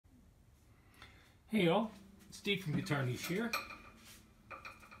Hey all, Steve from GuitarNiche here.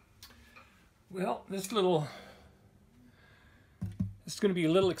 Well, this is going to be a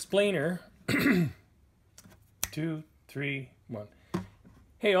little explainer. 2, 3, 1.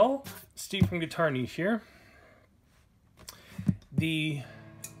 Hey all, Steve from GuitarNiche here. The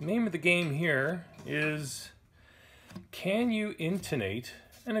name of the game here is, can you intonate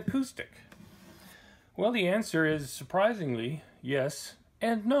an acoustic? Well, the answer is surprisingly yes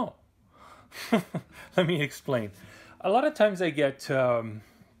and no. Let me explain. A lot of times I get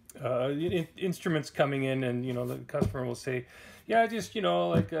instruments coming in, and the customer will say, "Yeah, just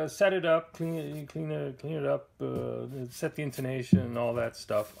set it up, clean it up, set the intonation and all that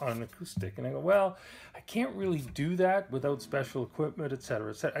stuff on an acoustic." And I go, "Well, I can't really do that without special equipment, etc.,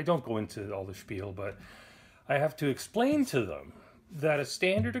 etc." I don't go into all the spiel, but I have to explain to them that a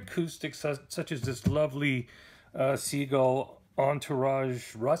standard acoustic, such as this lovely Seagull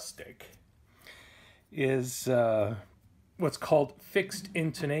Entourage Rustic, is what's called fixed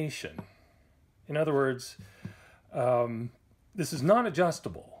intonation. In other words, this is not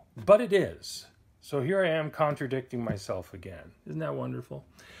adjustable, but it is. So here I am contradicting myself again. Isn't that wonderful?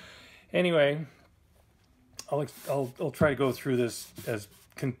 Anyway, I'll try to go through this as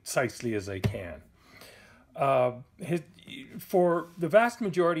concisely as I can. For the vast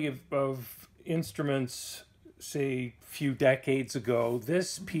majority of instruments, say a few decades ago,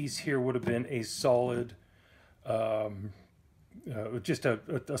 this piece here would have been a solid, just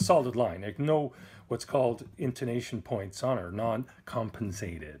a solid line. Like no what's called intonation points on it, or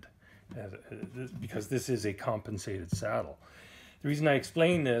non-compensated, because this is a compensated saddle. The reason I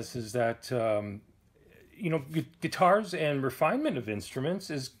explain this is that guitars and refinement of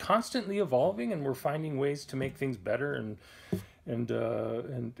instruments is constantly evolving, and we're finding ways to make things better and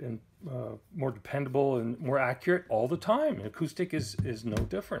more dependable and more accurate all the time. And acoustic is no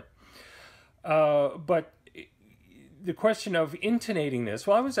different. But the question of intonating this,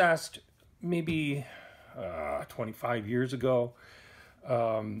 well, I was asked maybe 25 years ago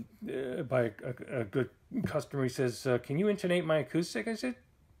by a good customer. He says, "Can you intonate my acoustic?"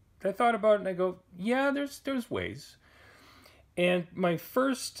 I thought about it and I go, yeah, there's ways. And my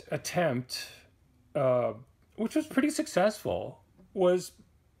first attempt, which was pretty successful, was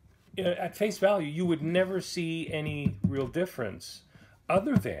at face value, you would never see any real difference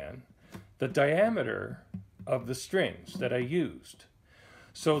other than the diameter of the strings that I used.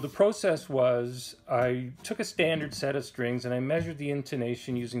 So the process was, I took a standard set of strings and I measured the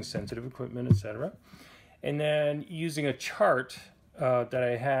intonation using sensitive equipment, etc. And then using a chart that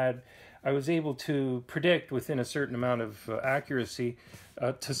I had, I was able to predict within a certain amount of accuracy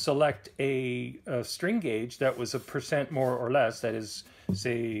to select a string gauge that was a percent more or less. That is,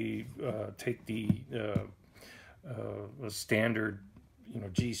 say, take the standard,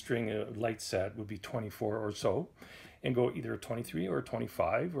 G string light set would be 24 or so, and go either a 23 or a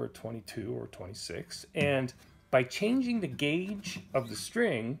 25 or a 22 or 26. And by changing the gauge of the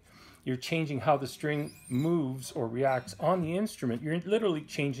string, you're changing how the string moves or reacts on the instrument. You're literally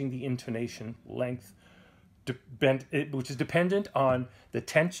changing the intonation length, which is dependent on the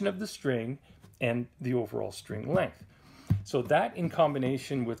tension of the string and the overall string length. So that, in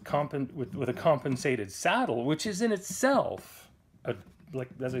combination with a compensated saddle, which is in itself,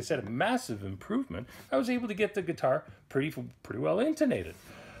 as I said, a massive improvement, I was able to get the guitar pretty well intonated.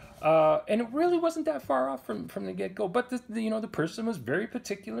 And it really wasn't that far off from the get-go. But the person was very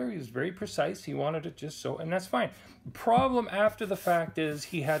particular. He was very precise. He wanted it just so, and that's fine. The problem after the fact is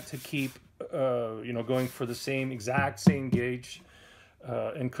he had to keep going for the exact same gauge,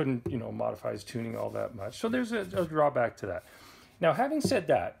 and couldn't modify his tuning all that much. So there's a drawback to that. Now, having said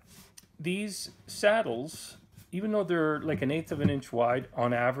that, these saddles, even though they're like 1/8 of an inch wide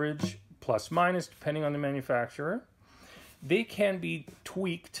on average, plus minus depending on the manufacturer, they can be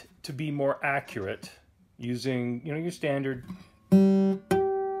tweaked to be more accurate using, your standard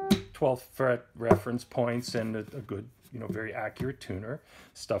 12th fret reference points and a good, very accurate tuner,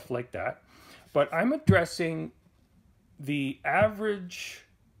 stuff like that. But I'm addressing the average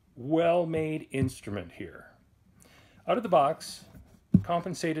well-made instrument here. Out of the box,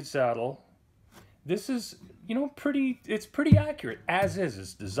 compensated saddle. This is, it's pretty accurate as is.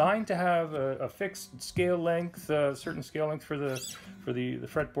 It's designed to have a fixed scale length, certain scale length for the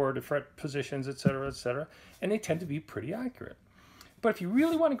fretboard, the fret positions, etc., etc., and they tend to be pretty accurate. But if you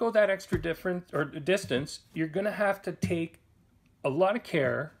really want to go that extra distance, you're going to have to take a lot of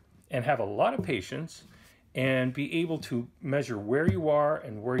care and have a lot of patience and be able to measure where you are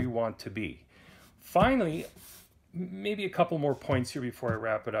and where you want to be. Finally, maybe a couple more points here before I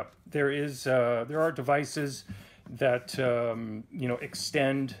wrap it up. There are devices that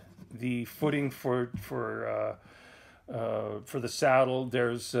extend the footing for the saddle.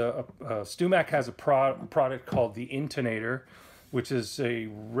 There's Stumac has a product called the Intonator, which is a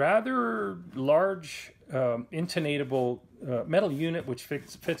rather large intonatable metal unit which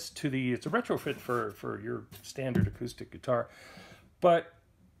fits to the. It's a retrofit for your standard acoustic guitar, but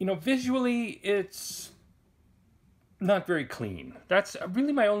you know, visually it's not very clean. That's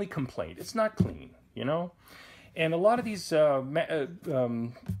really my only complaint. It's not clean, you know. And a lot of these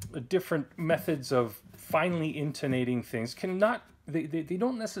different methods of finely intonating things cannot, they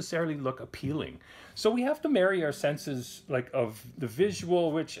don't necessarily look appealing. So we have to marry our senses like of the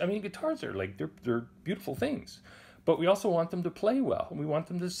visual, which, I mean, guitars are like, they're beautiful things, but we also want them to play well. And we want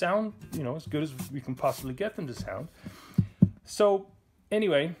them to sound, you know, as good as we can possibly get them to sound. So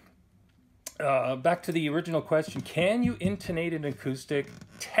anyway, back to the original question, can you intonate an acoustic?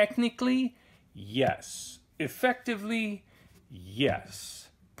 Technically, yes. Effectively, yes.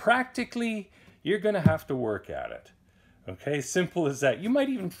 Practically, you're going to have to work at it. Okay, simple as that. You might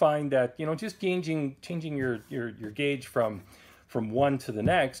even find that, you know, just changing your gauge from one to the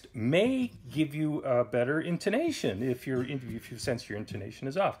next may give you a better intonation if you sense your intonation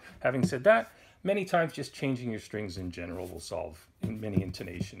is off. Having said that, many times just changing your strings in general will solve many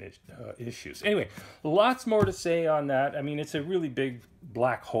intonation issues. Anyway, lots more to say on that. I mean, it's a really big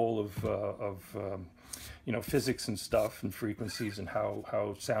black hole of you know, physics and stuff and frequencies and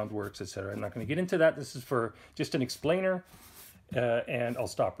how sound works, etc. I'm not going to get into that. This is for just an explainer, and I'll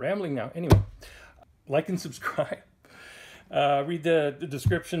stop rambling now. Anyway, like and subscribe. Read the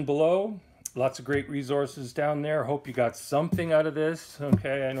description below. Lots of great resources down there. Hope you got something out of this.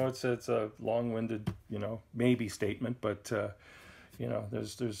 Okay, I know it's a long-winded, you know, maybe statement, but you know,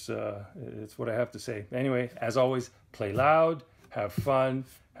 it's what I have to say. Anyway, as always, play loud, have fun,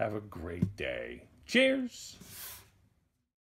 have a great day. Cheers!